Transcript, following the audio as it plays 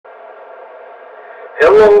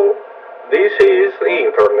Hello, this is the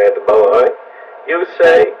Internet Boy. You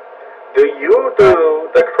say, do you do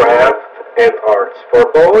the craft and arts for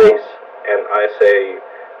boys? And I say,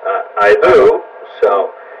 I do,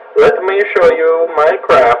 so let me show you my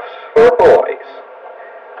crafts for boys.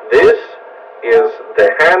 This is the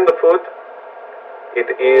hand foot. It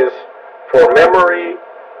is for memory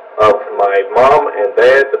of my mom and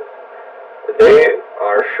dad. They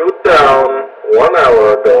are shot down 1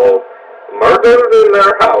 hour ago, murdered in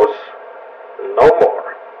their house, no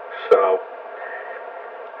more. So,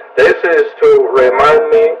 this is to remind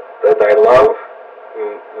me that I love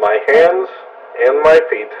my hands and my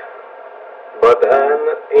feet. But then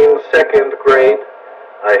in second grade,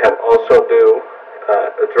 I have also do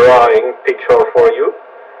a drawing picture for you.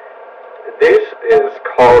 This is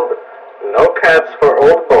called No Cats for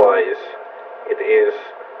Old Boys. It is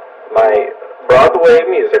my Broadway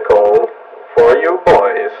musical for you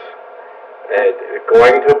boys. It's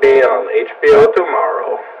going to be on HBO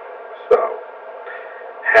tomorrow. So,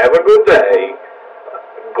 have a good day.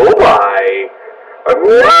 Goodbye.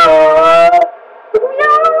 Meow.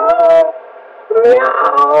 Meow.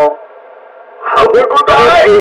 Meow. Have a good day.